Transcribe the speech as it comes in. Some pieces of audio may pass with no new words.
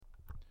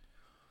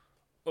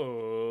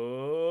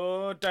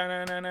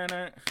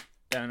da-na-na-na-na,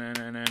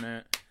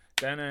 da-na-na-na-na,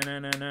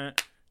 da-na-na-na-na,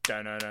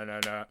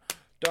 da-na-na-na-na,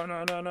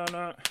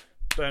 da-na-na-na-na,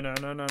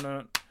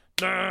 da-na-na-na-na,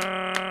 da.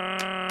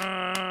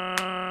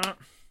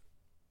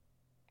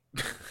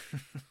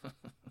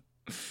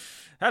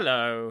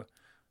 Hello,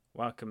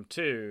 welcome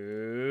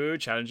to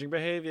Challenging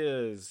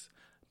Behaviours,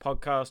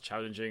 podcast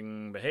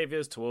challenging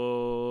behaviours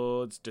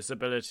towards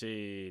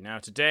disability. Now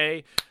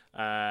today,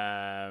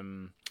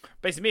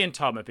 basically me and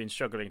Tom have been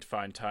struggling to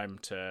find time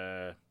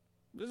to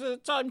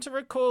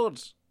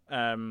record.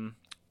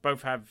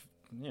 Both have,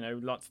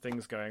 lots of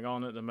things going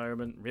on at the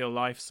moment. Real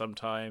life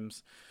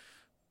sometimes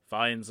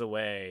finds a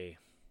way.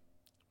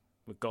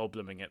 We're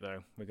Goldbluming it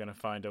though. We're going to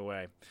find a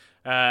way.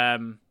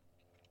 And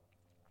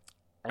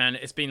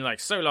it's been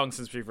so long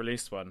since we've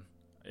released one.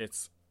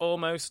 It's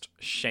almost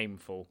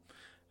shameful.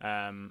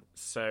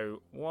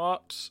 So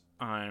what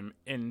I'm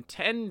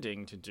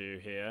intending to do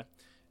here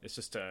is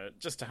just to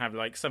have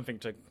something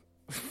to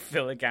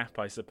fill a gap,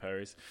 I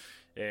suppose.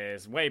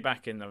 Is way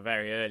back in the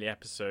very early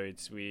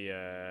episodes, we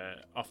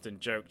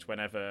often joked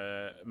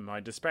whenever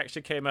my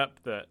dyspraxia came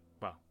up that,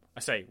 well, I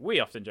say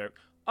we often joke.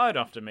 I'd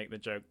often make the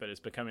joke that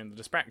it's becoming the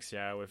Dyspraxia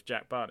Hour with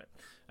Jack Barnett.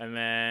 And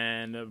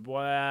then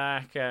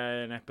back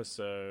in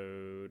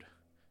episode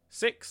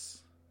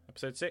 6,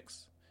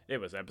 it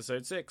was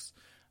episode 6,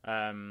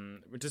 I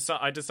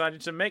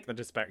decided to make the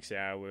Dyspraxia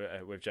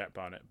Hour with Jack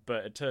Barnett.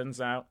 But it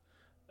turns out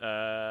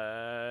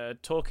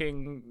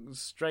talking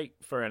straight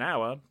for an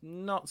hour,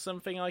 not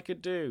something I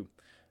could do.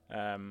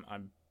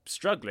 I'm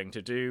struggling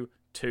to do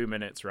 2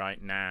 minutes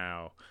right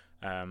now.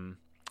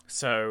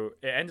 So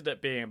it ended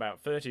up being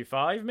about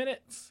 35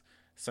 minutes.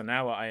 So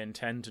now what I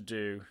intend to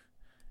do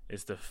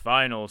is the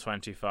final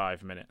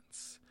 25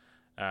 minutes.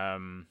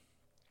 But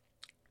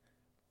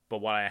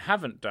what I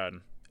haven't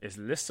done is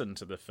listen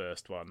to the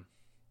first one.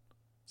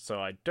 So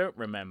I don't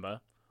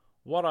remember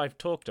what I've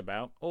talked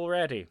about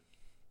already.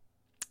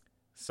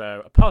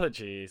 So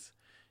apologies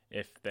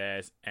if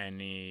there's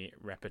any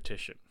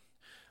repetition.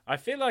 I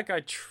feel like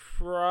I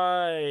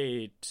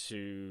tried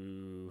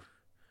to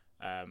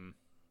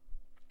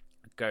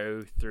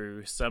go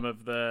through some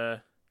of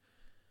the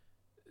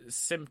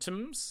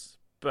symptoms,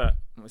 but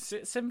was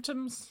it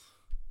symptoms?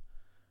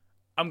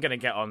 I'm going to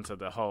get onto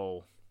the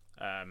whole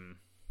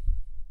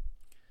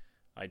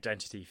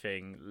identity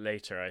thing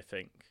later, I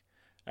think.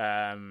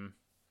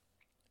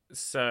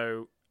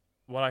 So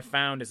what I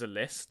found is a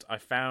list. I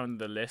found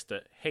the list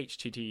at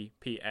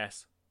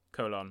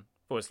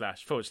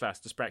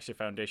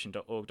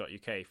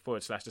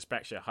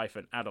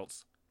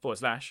https://dyspraxiafoundation.org.uk/dyspraxia-adults/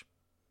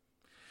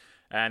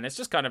 and it's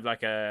just kind of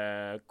like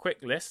a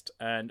quick list,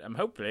 and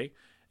hopefully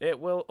it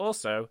will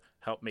also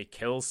help me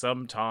kill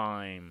some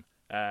time.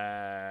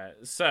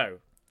 So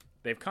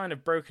they've kind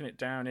of broken it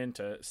down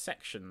into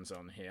sections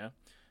on here.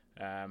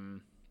 The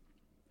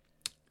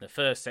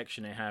first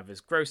section they have is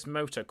gross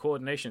motor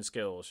coordination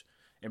skills,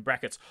 in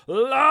brackets,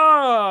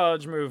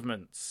 large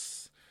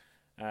movements.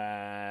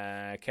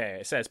 Okay,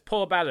 it says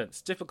poor balance,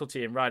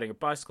 difficulty in riding a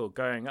bicycle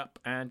going up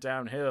and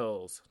down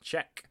hills.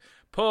 Check.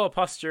 Poor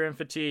posture and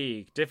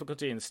fatigue,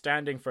 difficulty in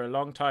standing for a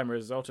long time as a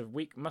result of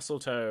weak muscle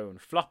tone,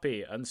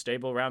 floppy,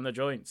 unstable round the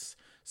joints.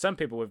 Some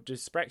people with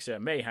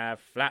dyspraxia may have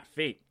flat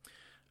feet.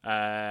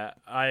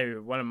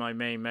 One of my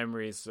main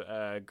memories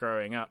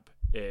growing up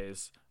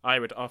is I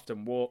would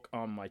often walk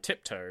on my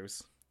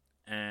tiptoes,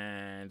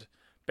 and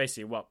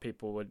basically what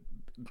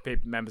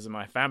members of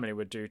my family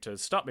would do to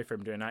stop me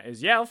from doing that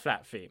is yell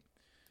flat feet.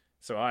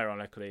 So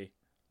ironically,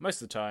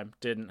 most of the time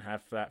didn't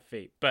have flat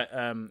feet. But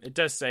it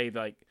does say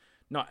if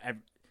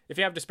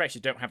you have dyspraxia,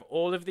 you don't have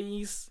all of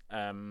these.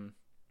 I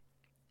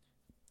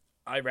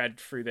read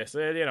through this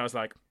earlier and I was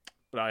like,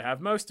 but I have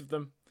most of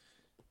them.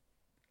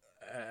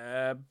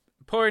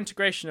 Poor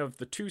integration of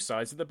the two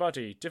sides of the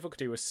body.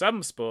 Difficulty with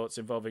some sports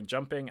involving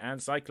jumping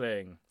and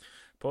cycling.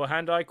 Poor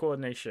hand-eye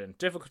coordination.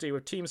 Difficulty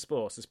with team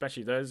sports,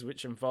 especially those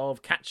which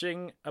involve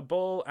catching a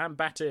ball and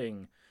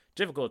batting.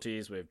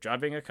 Difficulties with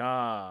driving a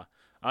car.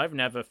 I've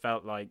never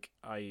felt like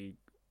I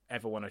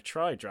ever want to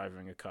try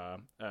driving a car,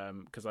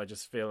 because I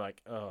just feel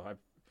like, I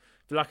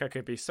feel like I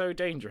could be so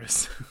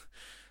dangerous.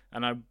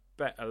 And I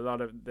bet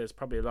there's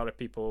probably a lot of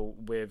people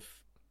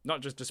with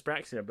not just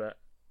dyspraxia, but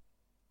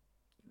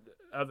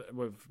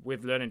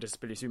with learning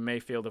disabilities who may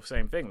feel the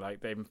same thing.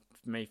 Like they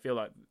may feel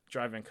like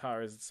driving a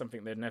car is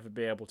something they'd never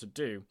be able to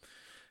do,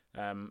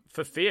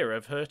 for fear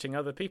of hurting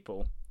other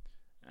people,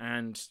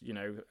 and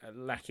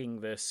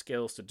lacking the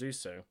skills to do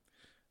so.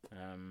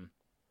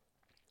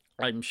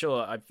 I'm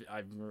sure I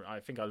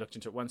think I looked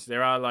into it once.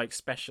 There are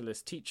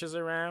specialist teachers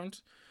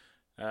around.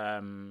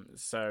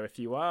 So if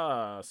you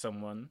are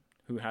someone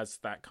who has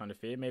that kind of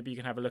fear, maybe you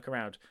can have a look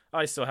around.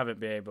 I still haven't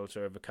been able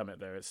to overcome it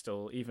though. It's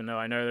still, even though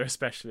I know there are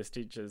specialist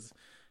teachers,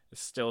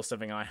 it's still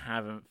something I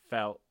haven't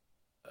felt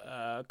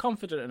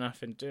confident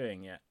enough in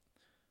doing yet.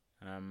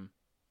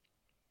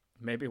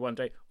 Maybe one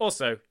day.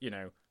 Also,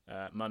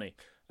 money.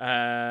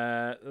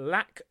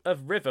 Lack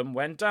of rhythm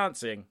when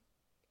dancing.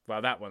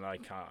 Well, that one I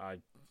can't. I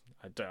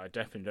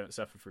definitely don't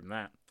suffer from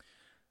that.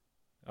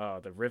 Oh,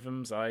 the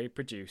rhythms I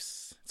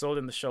produce. It's all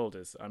in the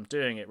shoulders. I'm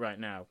doing it right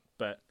now,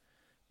 but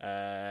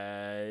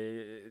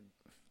it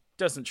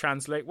doesn't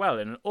translate well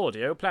in an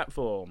audio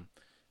platform.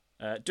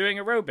 Doing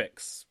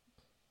aerobics.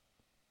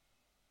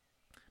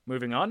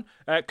 Moving on.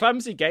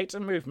 Clumsy gait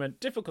and movement,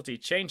 difficulty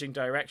changing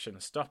direction,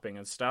 stopping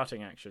and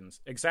starting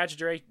actions,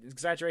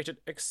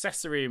 exaggerated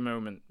accessory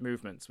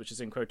movements, which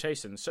is in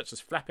quotations, such as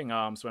flapping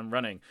arms when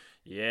running.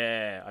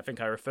 Yeah, I think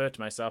I referred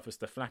to myself as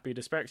the flappy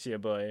dyspepsia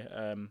boy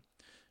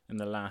in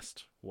the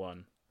last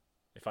one.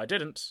 If I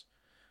didn't,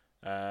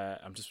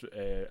 I'm just...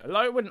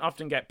 I wouldn't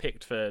often get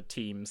picked for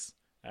teams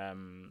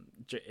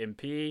in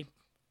PE,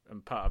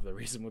 and part of the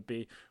reason would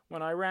be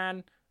when I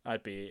ran,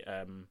 I'd be...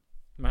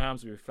 my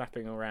arms would be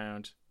flapping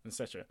around,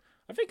 etc.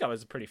 I think I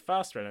was a pretty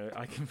fast runner.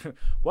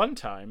 One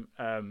time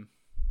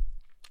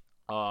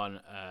on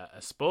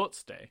a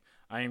sports day,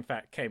 I in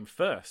fact came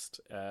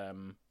first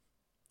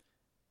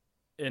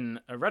in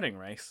a running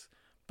race,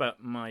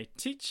 but my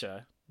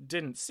teacher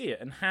didn't see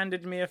it and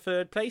handed me a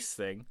third place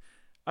thing.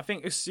 I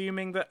think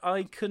assuming that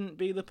I couldn't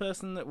be the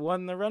person that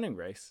won the running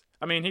race.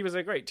 I mean, he was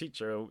a great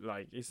teacher.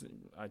 I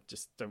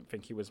just don't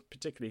think he was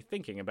particularly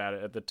thinking about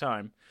it at the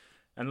time.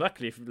 And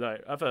luckily,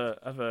 like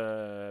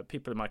other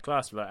people in my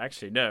class were like,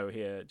 actually, no,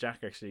 here, Jack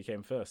actually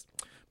came first.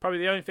 Probably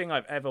the only thing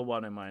I've ever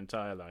won in my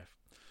entire life.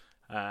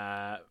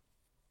 And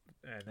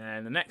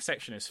then the next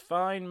section is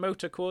fine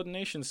motor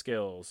coordination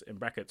skills, in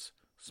brackets,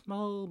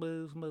 small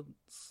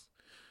movements.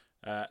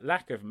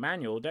 Lack of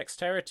manual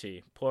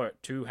dexterity, poor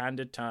at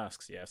two-handed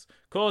tasks, yes.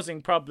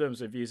 Causing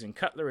problems with using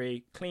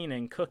cutlery,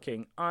 cleaning,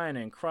 cooking,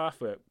 ironing,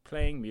 craftwork,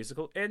 playing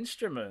musical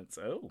instruments.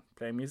 Oh,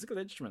 playing musical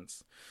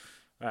instruments.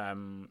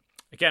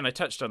 Again, I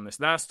touched on this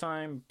last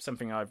time.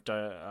 Something I've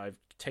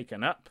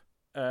taken up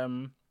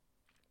to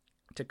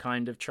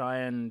kind of try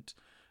and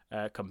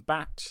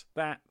combat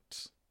that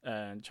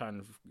and try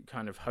and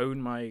kind of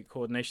hone my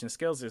coordination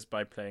skills is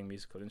by playing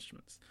musical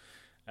instruments.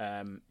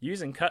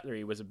 Using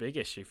cutlery was a big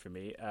issue for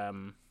me,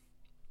 and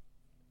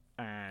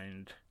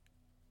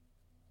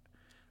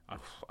I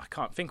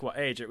can't think what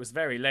age. It was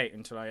very late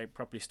until I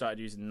properly started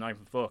using the knife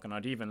and fork, and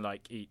I'd even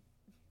eat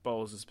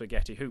bowls of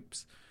spaghetti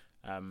hoops.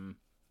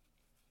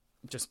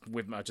 Just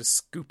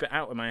scoop it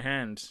out with my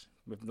hand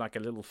with like a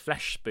little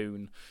flesh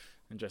spoon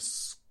and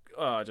just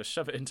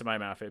shove it into my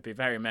mouth. It'd be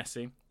very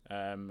messy,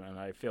 and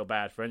I feel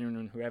bad for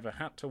anyone who ever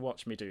had to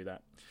watch me do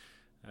that.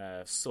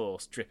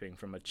 Sauce dripping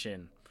from my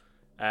chin.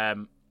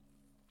 And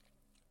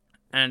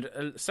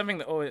something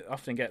that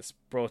often gets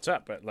brought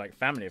up at like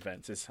family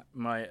events is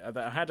that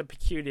I had a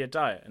peculiar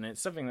diet, and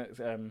it's something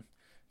that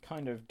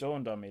kind of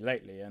dawned on me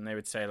lately. And they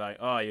would say like,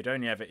 "Oh, you'd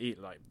only ever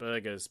eat like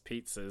burgers,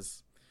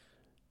 pizzas,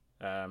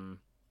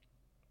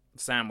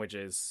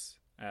 sandwiches,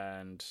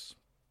 and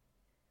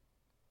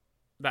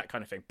that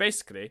kind of thing."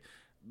 Basically,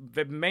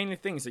 the mainly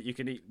things that you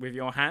can eat with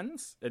your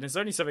hands, and it's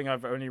only something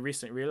I've only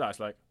recently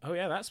realized. Like, oh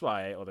yeah, that's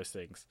why I ate all those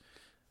things.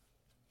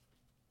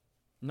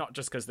 Not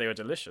just because they were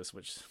delicious,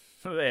 which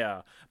they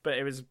are, but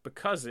it was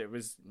because there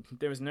was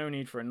no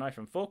need for a knife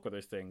and fork with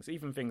those things.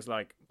 Even things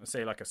like,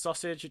 say, like a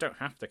sausage, you don't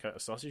have to cut a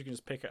sausage; you can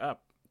just pick it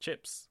up.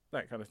 Chips,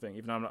 that kind of thing.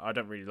 Even though I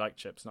don't really like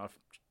chips, not a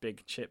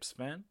big chips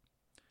fan.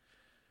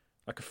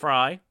 Like a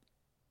fry,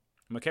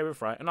 I'm okay with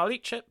fry, and I'll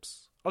eat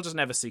chips. I'll just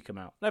never seek them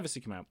out. Unless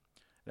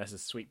it's a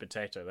sweet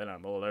potato, then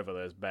I'm all over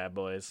those bad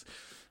boys.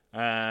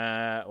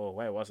 Or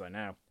where was I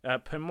now?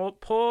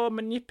 Poor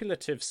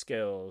manipulative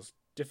skills.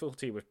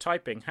 Difficulty with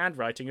typing,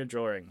 handwriting, and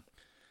drawing.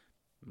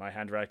 My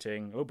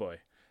handwriting, oh boy.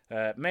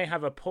 May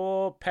have a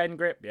poor pen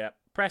grip, yep.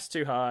 Press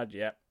too hard,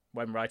 yep.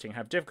 When writing,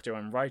 have difficulty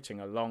when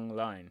writing along a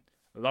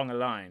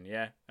line,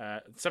 yeah.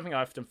 Something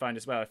I often find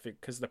as well,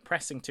 because the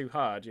pressing too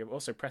hard, you're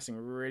also pressing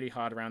really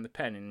hard around the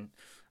pen. And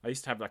I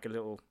used to have like a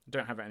little,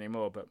 don't have it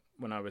anymore, but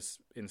when I was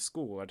in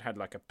school, I'd had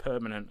like a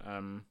permanent,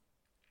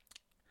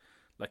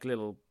 like a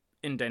little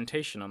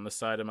indentation on the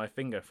side of my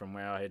finger from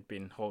where I had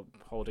been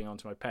holding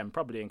onto my pen,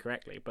 probably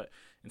incorrectly, but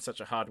in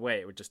such a hard way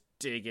it would just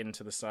dig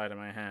into the side of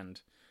my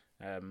hand,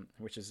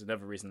 which is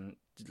another reason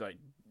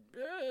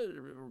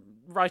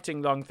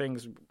writing long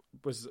things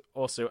was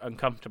also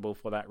uncomfortable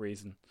for that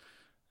reason.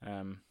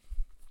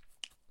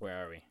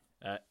 Where are we?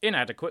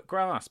 Inadequate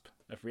grasp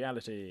of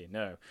reality.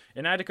 No.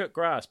 Inadequate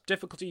grasp.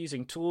 Difficulty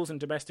using tools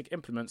and domestic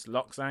implements,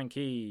 locks and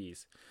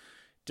keys.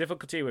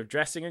 Difficulty with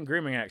dressing and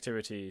grooming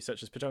activities,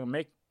 such as putting on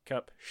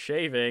makeup,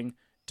 shaving,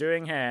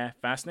 doing hair,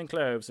 fastening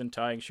clothes, and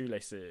tying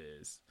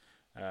shoelaces.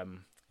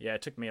 Yeah,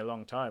 it took me a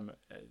long time.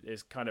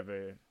 It's kind of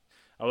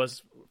I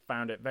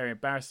found it very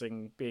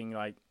embarrassing being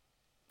like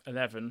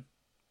 11,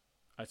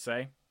 I'd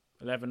say,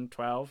 11,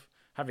 12,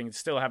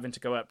 still having to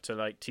go up to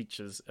like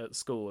teachers at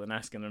school and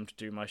asking them to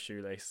do my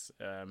shoelace.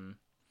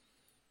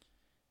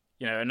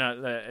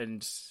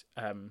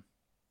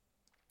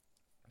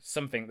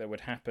 Something that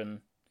would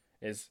happen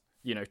is,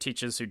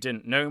 teachers who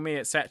didn't know me,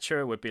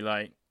 etc., would be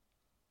like,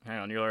 hang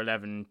on, you're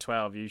 11,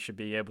 12, you should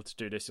be able to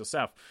do this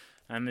yourself.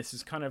 And this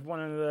is kind of one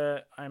of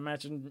the, I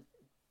imagine,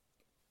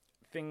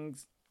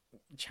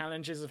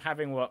 challenges of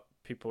having what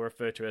people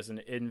refer to as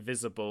an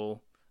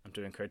invisible, I'm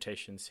doing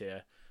quotations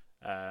here,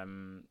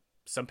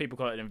 Some people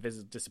call it an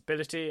invisible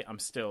disability. I'm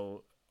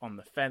still on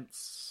the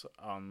fence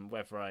on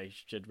whether I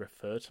should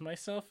refer to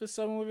myself as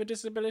someone with a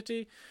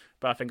disability,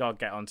 but I think I'll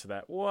get onto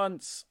that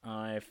once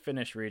I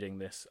finish reading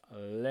this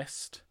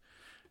list.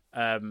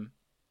 And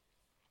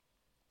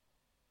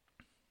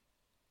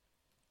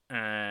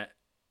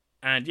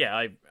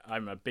yeah,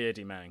 I'm a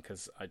beardy man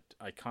because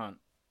I can't.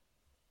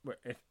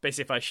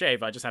 Basically, if I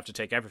shave, I just have to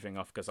take everything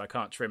off because I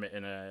can't trim it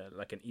in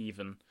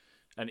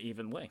an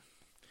even way.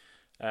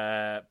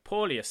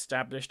 Poorly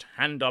established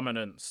hand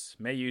dominance.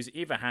 May use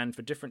either hand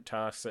for different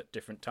tasks at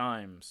different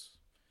times.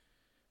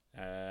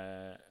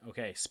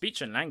 Okay,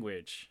 speech and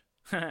language.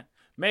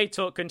 May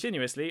talk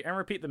continuously and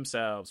repeat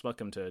themselves.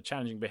 Welcome to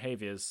Challenging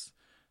Behaviours,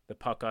 the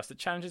podcast that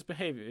challenges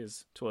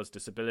behaviours towards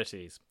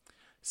disabilities.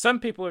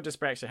 Some people with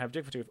dyspraxia have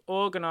difficulty with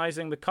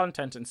organising the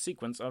content and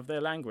sequence of their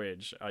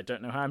language. I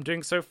don't know how I'm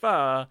doing so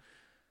far.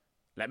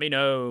 Let me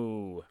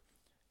know.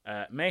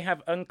 May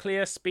have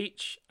unclear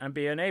speech and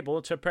be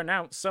unable to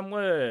pronounce some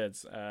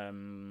words. I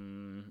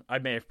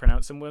may have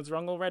pronounced some words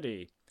wrong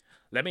already.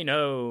 Let me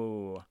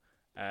know.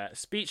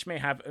 Speech may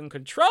have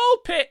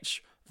uncontrolled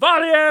pitch,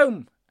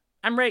 volume,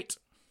 and rate.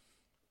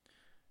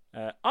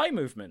 Eye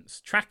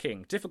movements,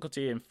 tracking,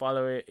 difficulty in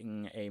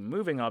following a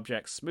moving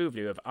object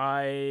smoothly with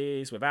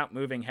eyes without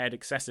moving head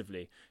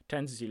excessively.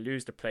 Tendency to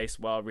lose the place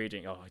while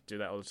reading. Oh, I do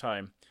that all the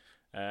time.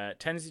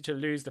 Tendency to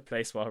lose the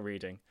place while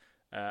reading.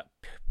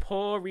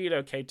 Poor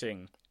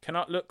relocating.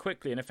 Cannot look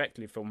quickly and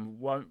effectively from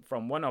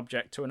one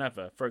object to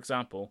another. For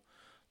example,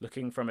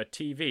 looking from a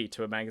TV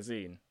to a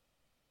magazine.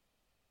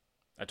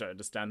 I don't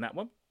understand that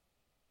one.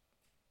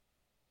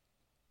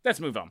 Let's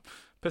move on.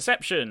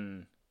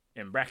 Perception.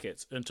 In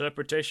brackets,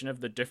 interpretation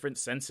of the different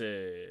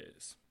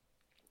senses.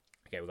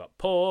 Okay, we've got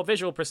poor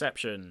visual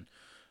perception,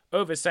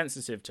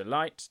 oversensitive to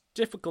light,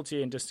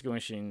 difficulty in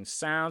distinguishing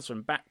sounds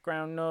from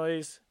background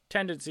noise,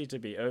 tendency to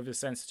be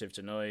oversensitive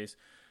to noise,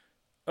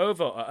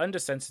 over or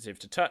undersensitive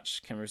to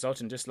touch, can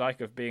result in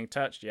dislike of being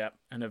touched,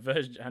 and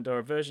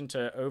aversion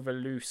to over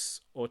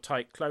loose or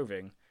tight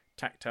clothing,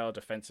 tactile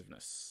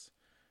defensiveness.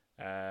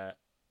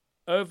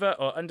 Over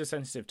or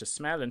undersensitive to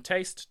smell and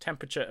taste,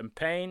 temperature and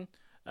pain.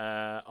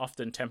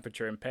 Often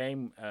temperature and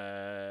pain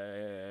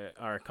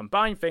are a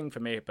combined thing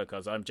for me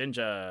because I'm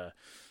ginger.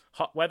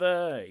 Hot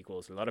weather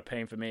equals a lot of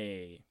pain for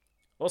me.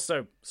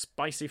 Also,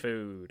 spicy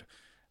food.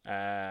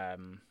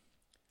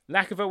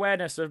 Lack of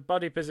awareness of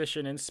body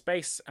position in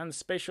space and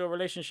spatial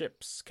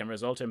relationships can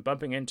result in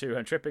bumping into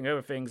and tripping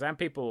over things and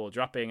people,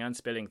 dropping and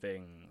spilling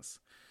things.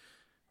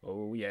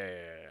 Oh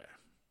yeah.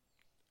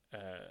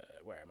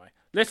 Where am I?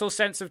 Little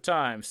sense of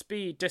time,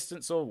 speed,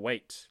 distance, or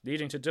weight,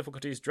 leading to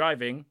difficulties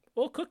driving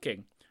or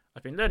cooking.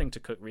 I've been learning to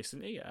cook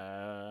recently.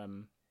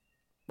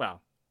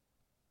 Well,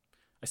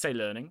 I say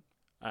learning.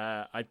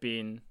 I've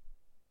been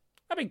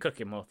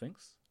cooking more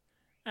things,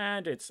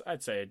 and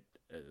I'd say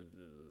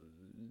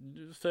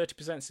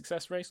 30%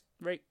 success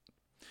rate.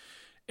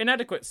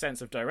 Inadequate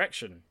sense of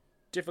direction.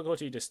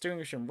 Difficulty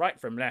distinguishing right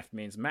from left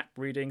means map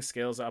reading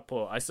skills are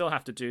poor. I still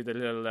have to do the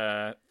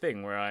little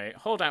thing where I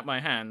hold out my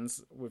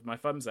hands with my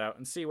thumbs out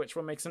and see which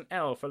one makes an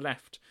L for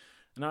left.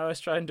 And I always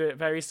try and do it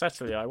very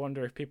subtly. I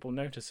wonder if people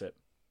notice it.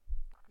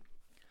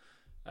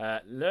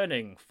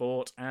 Learning,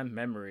 thought, and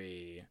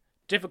memory.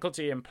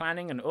 Difficulty in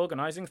planning and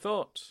organising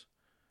thought.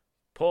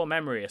 Poor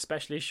memory,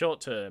 especially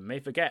short-term, may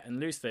forget and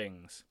lose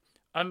things.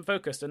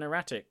 Unfocused and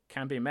erratic,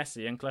 can be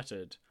messy and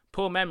cluttered.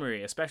 Poor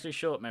memory, especially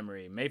short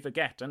memory, may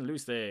forget and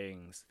lose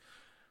things.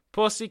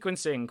 Poor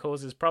sequencing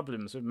causes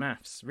problems with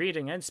maths,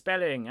 reading and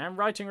spelling, and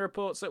writing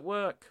reports at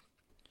work.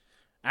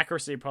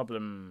 Accuracy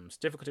problems,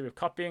 difficulty with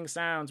copying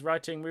sounds,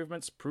 writing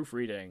movements,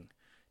 proofreading.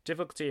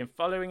 Difficulty in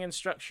following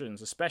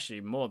instructions,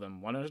 especially more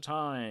than one at a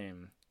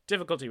time.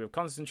 Difficulty with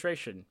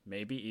concentration,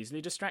 may be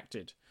easily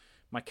distracted.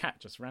 My cat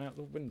just ran out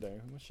the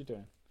window. What's she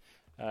doing?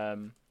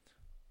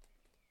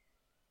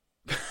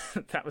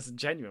 That was a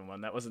genuine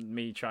one. That wasn't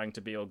me trying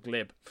to be all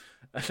glib.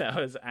 That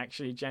was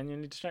actually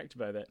genuinely distracted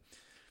by that.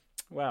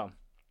 Well,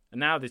 and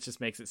now this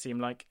just makes it seem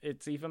like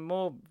it's even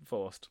more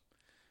forced.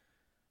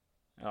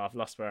 Oh, I've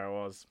lost where I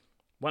was.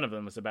 One of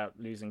them was about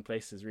losing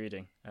places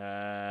reading.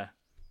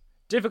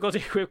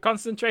 Difficulty with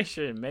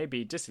concentration.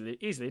 Maybe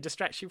easily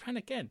distracted. She ran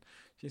again.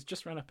 She's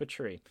just run up a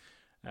tree.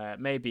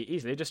 May be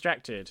easily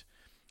distracted.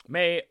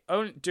 May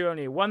do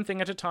only one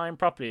thing at a time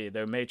properly,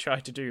 though may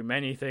try to do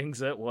many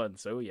things at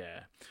once. Oh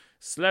yeah.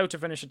 Slow to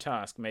finish a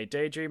task. May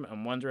daydream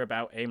and wander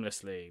about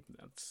aimlessly.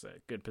 That's a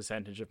good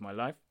percentage of my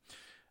life.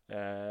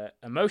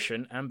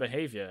 Emotion and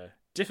behaviour.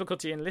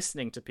 Difficulty in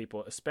listening to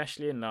people,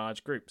 especially in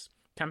large groups.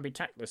 Can be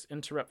tactless,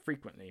 interrupt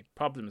frequently.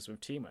 Problems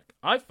with teamwork.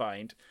 I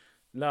find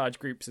large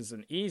groups is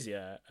an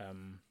easier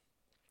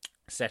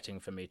setting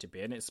for me to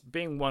be in. It's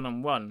being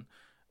one-on-one,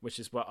 which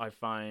is what I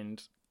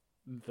find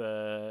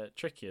the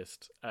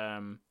trickiest.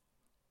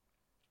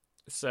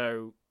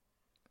 So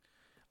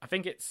I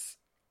think it's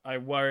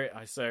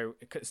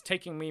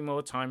taking me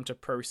more time to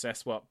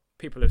process what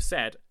people have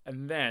said,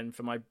 and then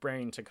for my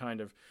brain to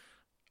kind of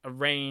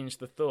arrange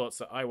the thoughts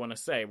that I want to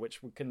say, which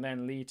can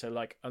then lead to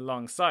like a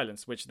long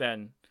silence, which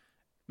then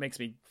makes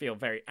me feel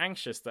very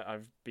anxious that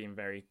I've been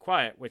very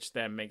quiet, which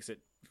then makes it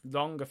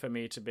longer for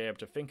me to be able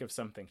to think of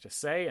something to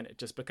say, and it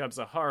just becomes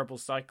a horrible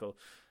cycle.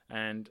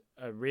 And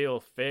a real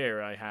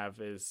fear I have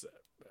is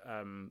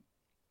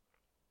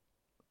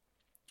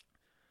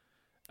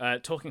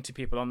talking to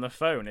people on the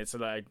phone. It's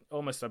like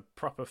almost a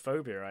proper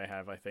phobia I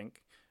have, I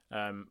think,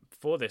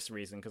 for this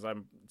reason, because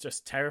I'm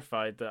just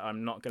terrified that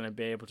I'm not going to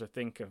be able to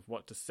think of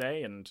what to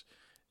say. And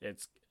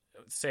it's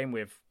same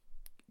with,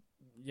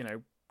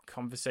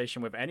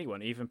 conversation with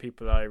anyone, even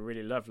people I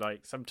really love.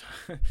 Like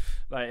sometimes,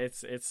 like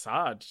it's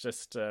hard,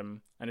 just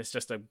and it's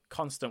just a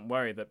constant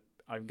worry that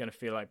I'm going to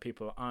feel like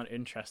people aren't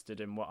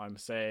interested in what I'm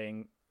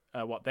saying,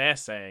 what they're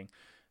saying,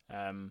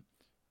 and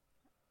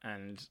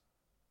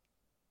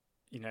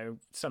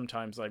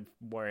sometimes I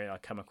worry I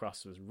come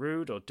across as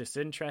rude or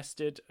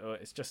disinterested, or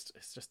it's just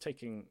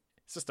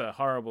a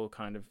horrible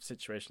kind of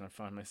situation I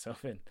find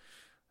myself in.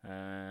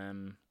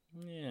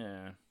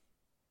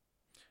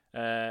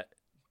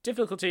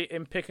 Difficulty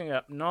in picking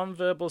up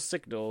non-verbal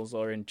signals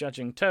or in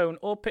judging tone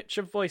or pitch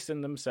of voice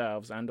in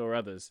themselves and or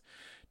others.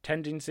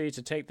 Tendency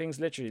to take things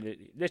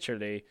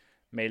literally,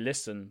 may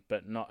listen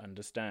but not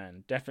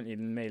understand. Definitely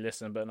may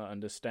listen but not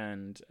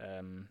understand.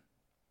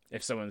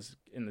 If someone's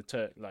in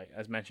the like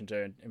as mentioned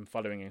in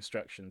following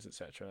instructions,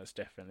 etc., that's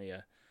definitely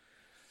a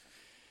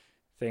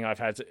thing I've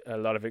had a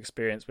lot of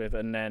experience with,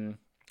 and then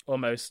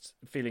almost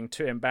feeling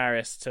too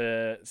embarrassed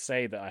to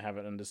say that I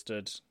haven't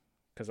understood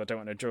because I don't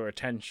want to draw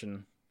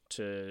attention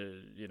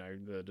to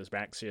the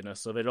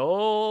dyspraxia-ness of it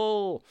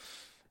all.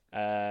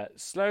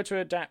 Slow to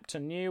adapt to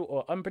new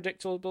or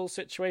unpredictable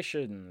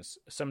situations,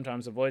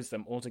 sometimes avoids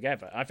them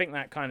altogether. I think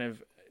that kind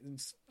of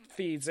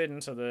feeds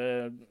into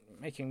the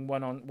making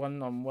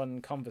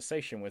one-on-one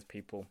conversation with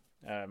people.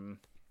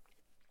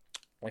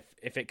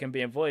 If it can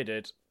be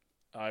avoided,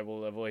 I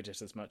will avoid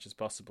it as much as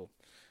possible.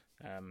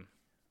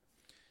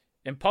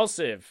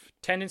 Impulsive,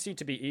 tendency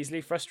to be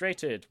easily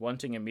frustrated,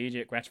 wanting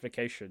immediate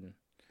gratification.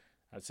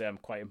 I'd say I'm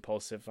quite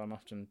impulsive. I'm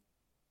often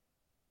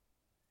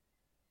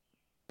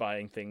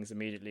buying things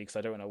immediately because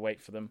I don't want to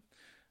wait for them.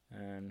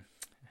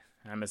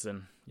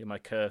 Amazon, you're my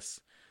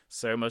curse.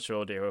 So much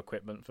audio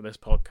equipment for this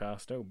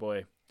podcast. Oh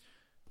boy.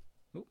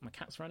 Ooh, my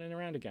cat's running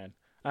around again.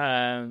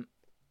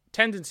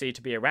 Tendency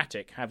to be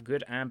erratic, have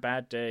good and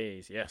bad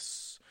days.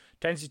 Yes.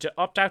 Tendency to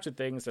opt out of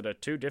things that are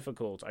too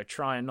difficult. I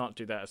try and not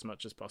do that as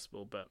much as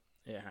possible, but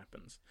it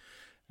happens.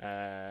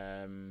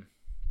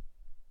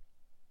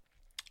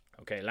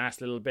 Okay, last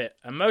little bit.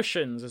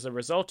 Emotions as a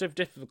result of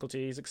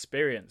difficulties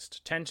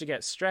experienced. Tend to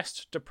get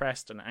stressed,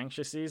 depressed, and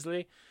anxious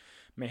easily.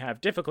 May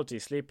have difficulty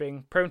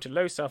sleeping, prone to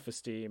low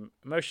self-esteem,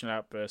 emotional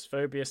outbursts,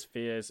 phobias,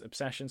 fears,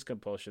 obsessions,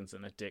 compulsions,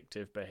 and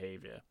addictive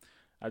behavior.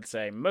 I'd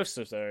say most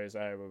of those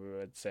I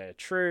would say are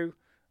true.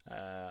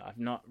 I've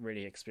not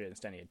really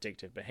experienced any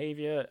addictive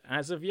behavior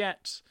as of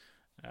yet,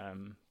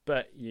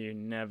 but you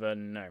never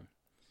know.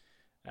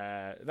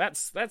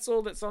 That's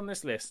all that's on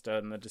this list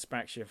on the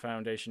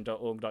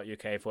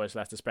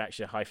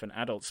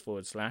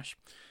dyspraxiafoundation.org.uk/dyspraxia-adults/.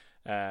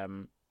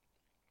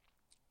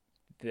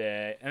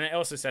 And it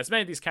also says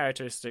many of these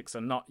characteristics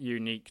are not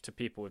unique to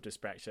people with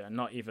dyspraxia, and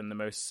not even the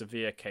most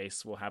severe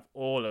case will have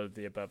all of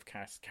the above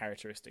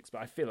characteristics,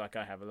 but I feel like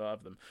I have a lot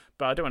of them.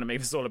 But I don't want to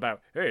make this all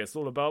about, hey, it's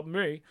all about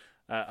me.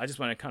 I just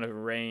want to kind of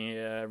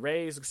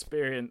raise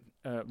experience.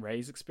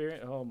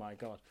 Oh my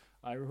god.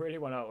 I really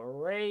want to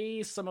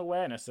raise some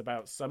awareness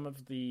about some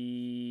of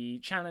the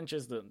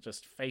challenges that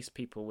just face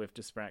people with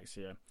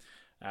dyspraxia.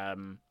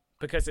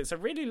 Because it's a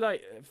really,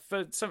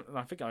 for some,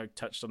 I think I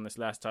touched on this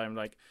last time,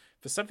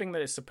 for something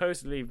that is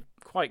supposedly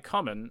quite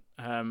common,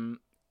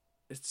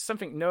 it's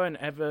something no one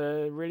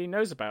ever really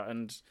knows about.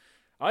 And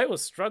I will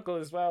struggle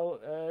as well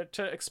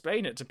to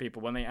explain it to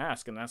people when they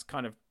ask. And that's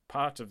kind of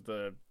part of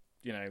the,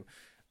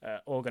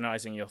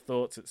 organizing your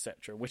thoughts,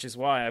 etc., which is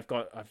why I've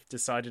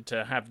decided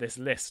to have this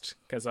list,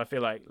 because I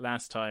feel like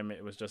last time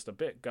it was just a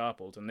bit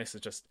garbled, and this has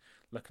just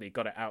luckily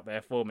got it out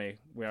there for me,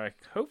 where I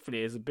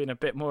hopefully has been a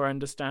bit more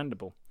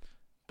understandable,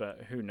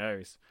 but who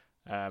knows.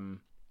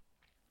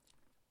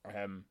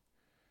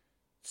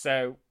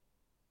 So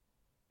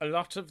a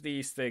lot of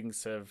these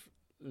things have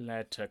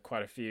led to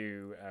quite a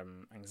few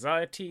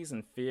anxieties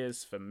and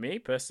fears for me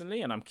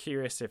personally, and I'm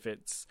curious if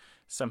it's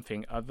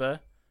something other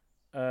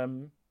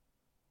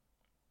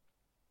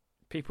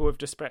people with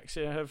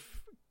dyspraxia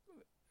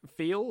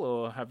feel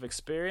or have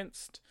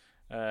experienced.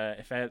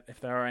 If there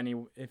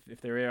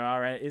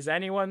is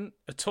anyone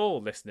at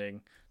all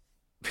listening,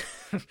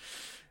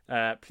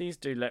 please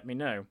do let me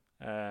know.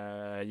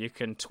 You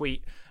can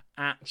tweet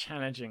at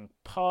Challenging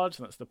Pod,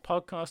 that's the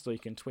podcast, or you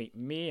can tweet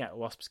me at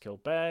Wasps Kill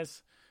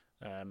Bears.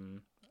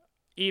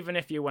 Even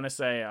if you want to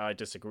say I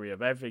disagree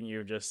with everything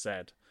you just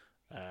said,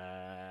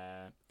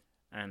 and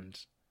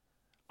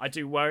I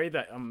do worry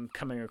that I'm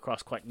coming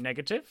across quite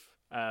negative.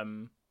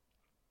 I'd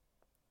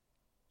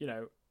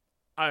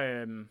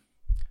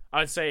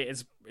say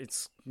it's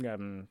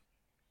given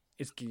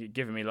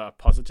me a lot of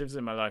positives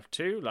in my life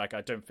too. I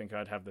don't think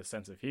I'd have the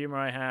sense of humor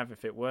I have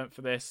if it weren't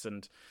for this,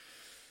 and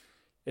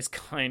it's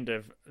kind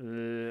of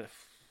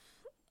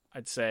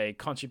I'd say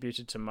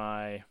contributed to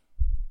my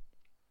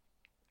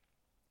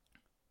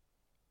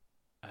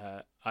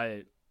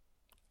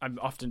I'm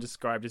often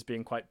described as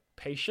being quite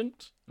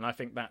patient, and I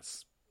think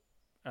that's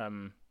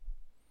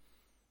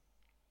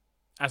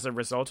as a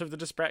result of the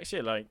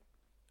dyspraxia. Like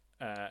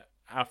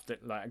after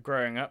like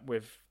growing up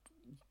with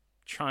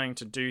trying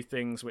to do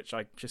things which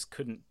I just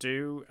couldn't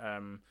do,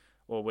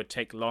 or would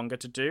take longer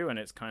to do, and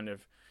it's kind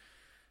of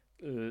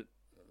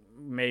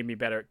made me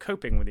better at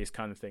coping with these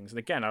kind of things. And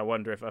again, I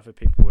wonder if other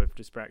people with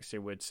dyspraxia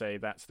would say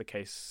that's the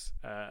case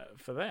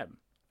for them.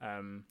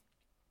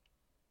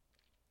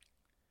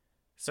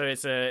 So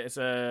it's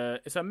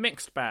a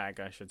mixed bag,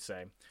 I should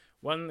say.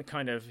 One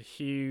kind of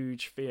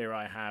huge fear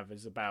I have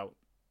is about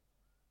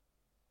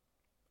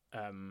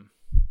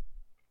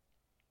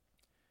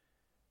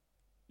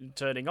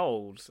turning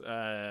old.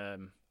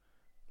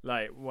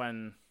 Like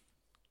when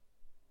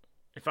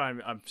if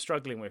I'm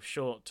struggling with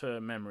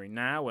short-term memory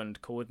now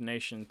and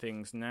coordination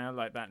things now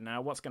like that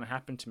now, what's going to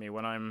happen to me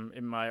when I'm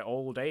in my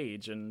old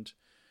age, and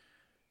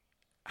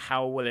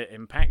how will it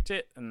impact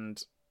it?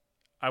 And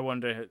I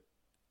wonder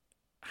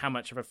how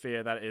much of a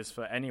fear that is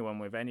for anyone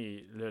with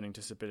any learning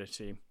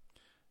disability.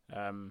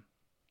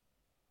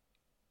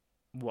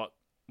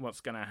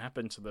 What's going to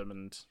happen to them,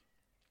 and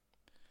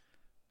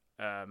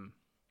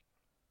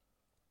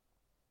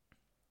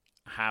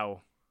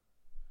how,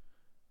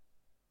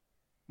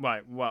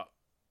 right, what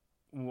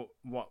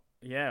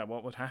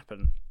would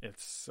happen?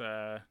 It's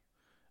a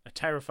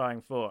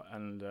terrifying thought,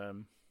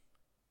 and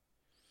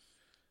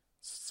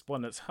it's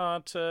one that's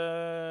hard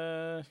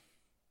to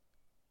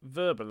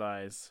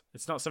verbalize.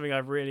 It's not something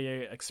I've really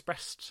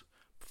expressed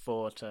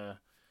before to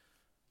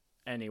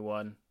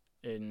anyone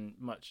in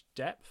much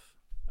depth.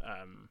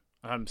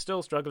 I'm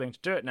still struggling to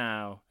do it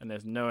now, and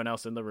there's no one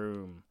else in the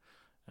room.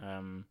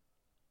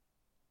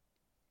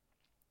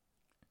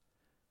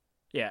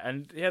 Yeah,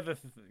 and the other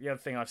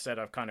thing I've said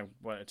I've kind of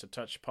wanted to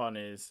touch upon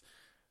is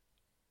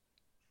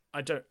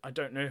I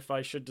don't know if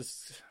I should.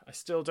 I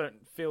still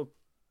don't feel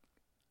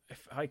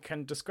if I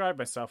can describe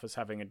myself as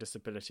having a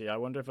disability. I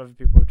wonder if other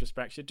people with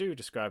dyspraxia do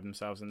describe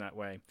themselves in that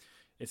way.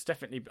 It's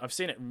definitely, I've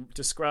seen it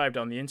described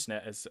on the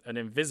internet as an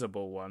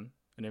invisible one,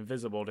 an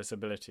invisible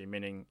disability,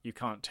 meaning you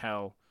can't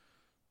tell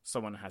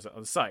someone has it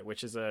on sight,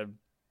 which is a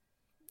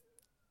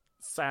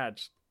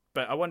sad.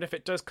 But I wonder if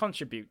it does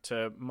contribute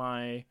to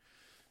my.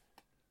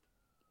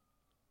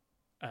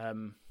 I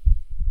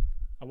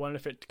wonder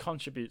if it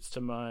contributes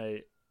to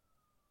my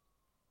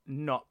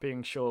not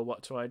being sure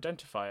what to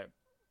identify it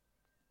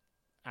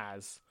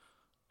as.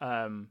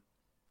 And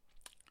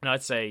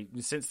I'd say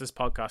since this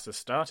podcast has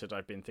started,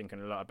 I've been thinking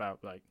a lot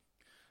about like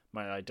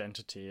my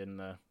identity in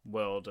the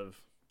world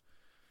of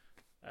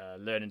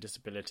learning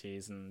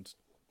disabilities and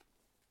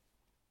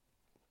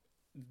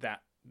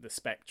that the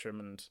spectrum,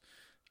 and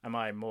am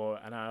I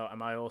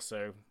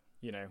also,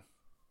 you know,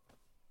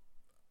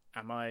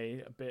 am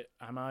I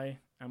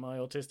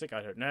autistic?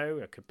 I don't know.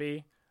 It could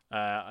be.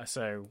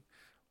 So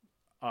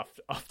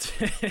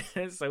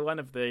often, so one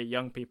of the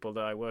young people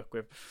that I work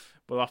with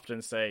will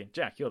often say,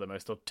 "Jack, you're the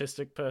most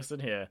autistic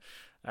person here."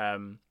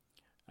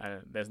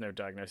 There's no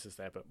diagnosis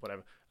there, but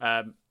whatever.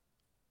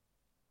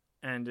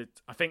 And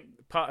I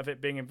think part of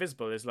it being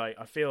invisible is like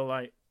I feel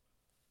like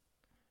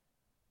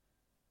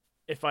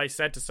if I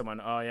said to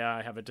someone, "Oh yeah,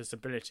 I have a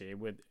disability,"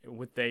 would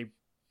they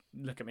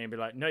look at me and be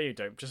like, "No, you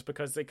don't," just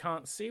because they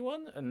can't see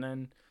one? And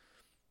then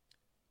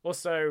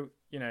also,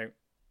 you know,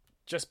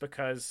 just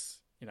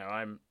because, you know,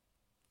 I'm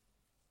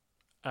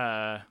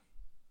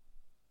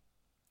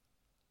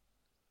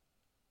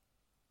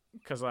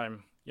because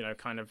I'm, you know,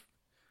 kind of,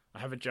 I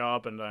have a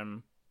job and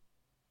I'm,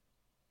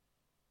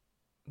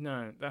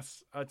 no,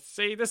 that's, I'd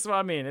see, this is what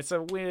I mean. It's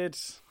a weird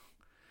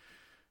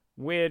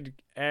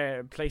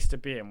place to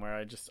be in where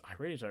I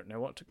really don't know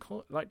what to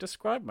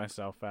describe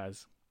myself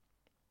as.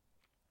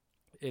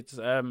 It's,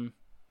 there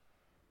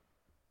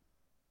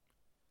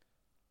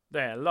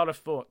are a lot of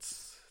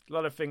thoughts, a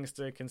lot of things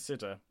to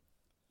consider.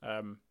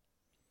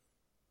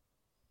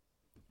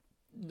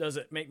 Does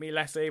it make me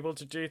less able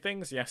to do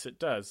things? Yes, it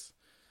does.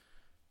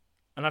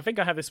 And I think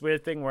I have this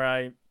weird thing where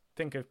I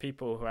think of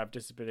people who have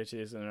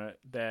disabilities and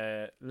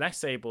they're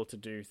less able to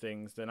do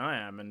things than I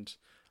am. And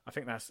I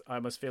think I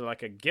must feel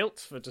like a guilt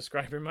for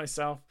describing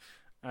myself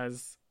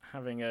as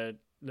having a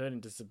learning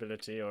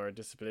disability or a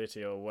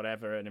disability or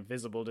whatever, an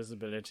invisible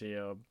disability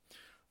or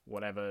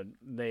whatever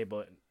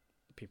label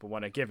people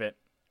want to give it,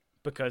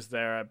 because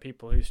there are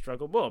people who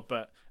struggle more.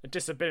 But a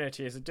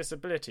disability is a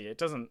disability. It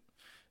doesn't,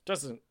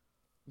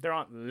 there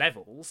aren't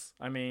levels.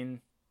 I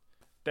mean,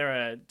 there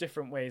are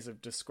different ways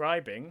of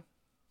describing,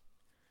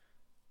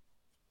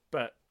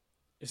 but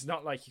it's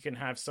not like you can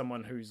have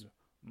someone who's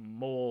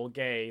more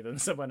gay than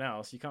someone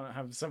else. You can't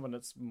have someone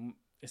that's,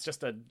 it's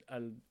just a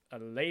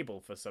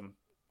label for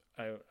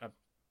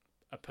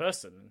a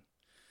person.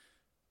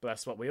 But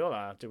that's what we all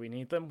are. Do we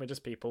need them? We're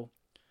just people.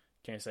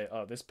 Can you say,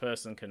 oh, this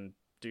person can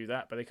do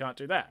that, but they can't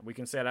do that? We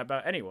can say that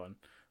about anyone.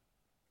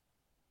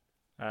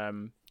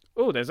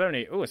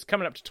 It's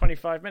coming up to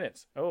 25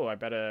 minutes. Oh, I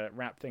better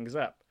wrap things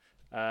up.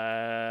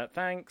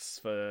 Thanks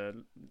for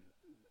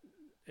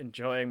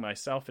enjoying my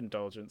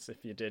self-indulgence.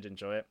 If you did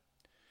enjoy it,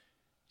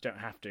 you don't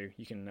have to.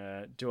 You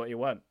can do what you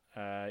want.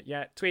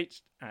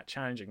 Tweet at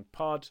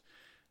ChallengingPod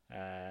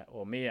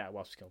or me at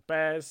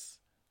WaspKillBears.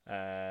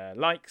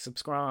 Like,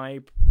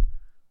 subscribe,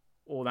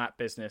 all that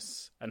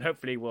business, and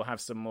hopefully we'll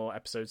have some more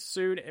episodes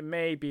soon. It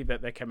may be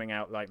that they're coming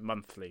out like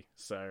monthly,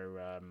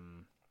 so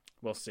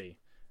we'll see.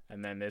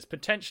 And then there's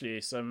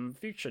potentially some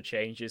future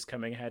changes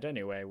coming ahead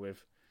anyway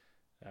with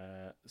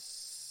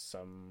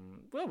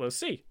we'll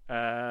see.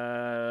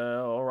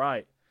 All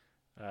right.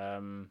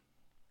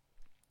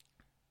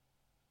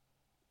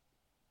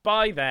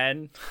 Bye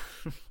then.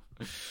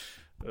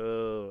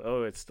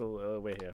 It's still we're here.